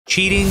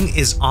Cheating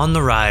is on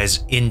the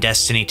rise in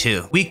Destiny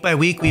 2. Week by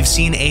week, we've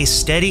seen a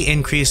steady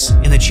increase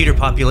in the cheater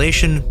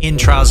population in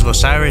Trials of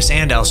Osiris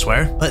and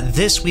elsewhere, but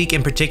this week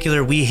in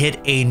particular, we hit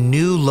a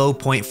new low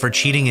point for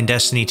cheating in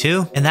Destiny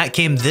 2, and that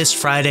came this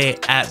Friday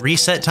at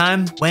reset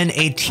time when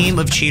a team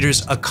of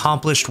cheaters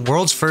accomplished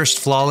world's first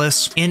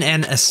flawless in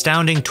an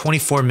astounding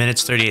 24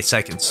 minutes 38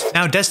 seconds.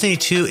 Now, Destiny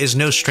 2 is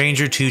no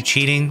stranger to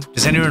cheating.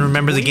 Does anyone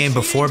remember the game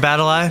before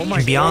BattleEye?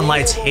 In Beyond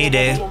Light's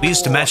heyday, we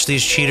used to match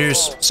these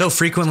cheaters so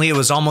frequently it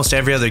was almost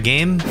every other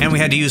game, and we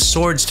had to use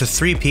swords to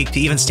 3-peak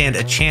to even stand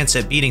a chance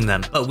at beating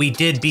them. But we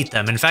did beat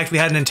them. In fact, we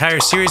had an entire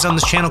series on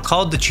this channel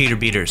called The Cheater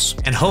Beaters,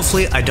 and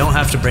hopefully I don't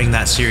have to bring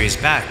that series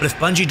back. But if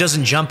Bungie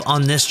doesn't jump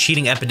on this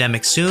cheating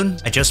epidemic soon,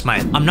 I just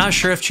might. I'm not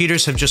sure if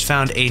cheaters have just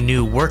found a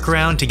new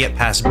workaround to get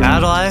past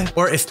BattleEye,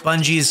 or if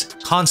Bungie's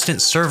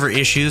constant server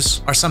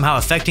issues are somehow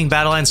affecting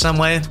BattleEye in some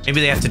way.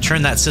 Maybe they have to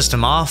turn that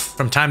system off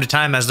from time to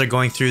time as they're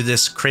going through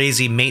this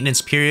crazy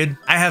maintenance period.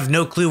 I have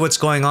no clue what's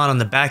going on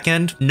the back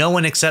end. No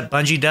one except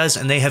Bungie does,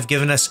 and they have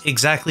given us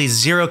exactly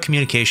zero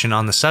communication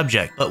on the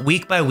subject. But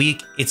week by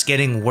week, it's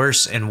getting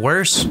worse and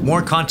worse.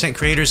 More content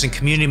creators and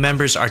community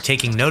members are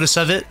taking notice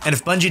of it, and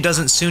if Bungie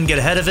doesn't soon get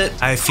ahead of it,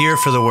 I fear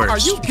for the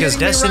worst. Because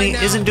Destiny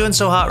isn't doing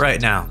so hot right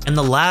now, and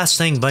the last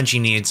thing Bungie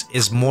needs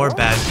is more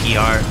bad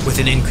PR with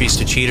an increase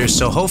to cheaters,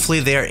 so hopefully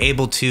they are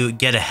able to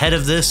get ahead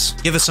of this,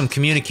 give us some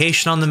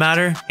communication on the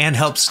matter, and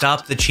help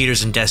stop the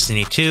cheaters in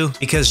Destiny 2,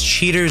 because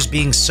cheaters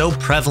being so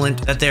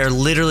prevalent that they are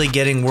literally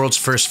getting world's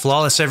first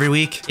flawless every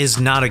week is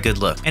not a good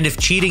look. And if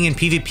cheating in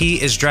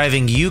PvP is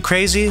driving you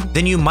crazy,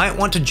 then you might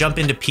want to jump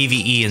into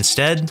PvE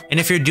instead. And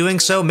if you're doing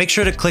so, make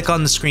sure to click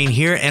on the screen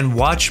here and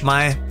watch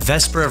my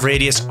Vesper of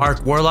Radius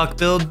Arc Warlock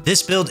build.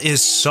 This build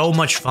is so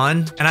much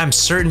fun, and I'm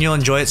certain you'll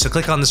enjoy it, so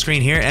click on the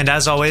screen here. And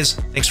as always,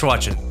 thanks for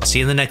watching. I'll see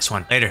you in the next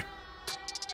one. Later.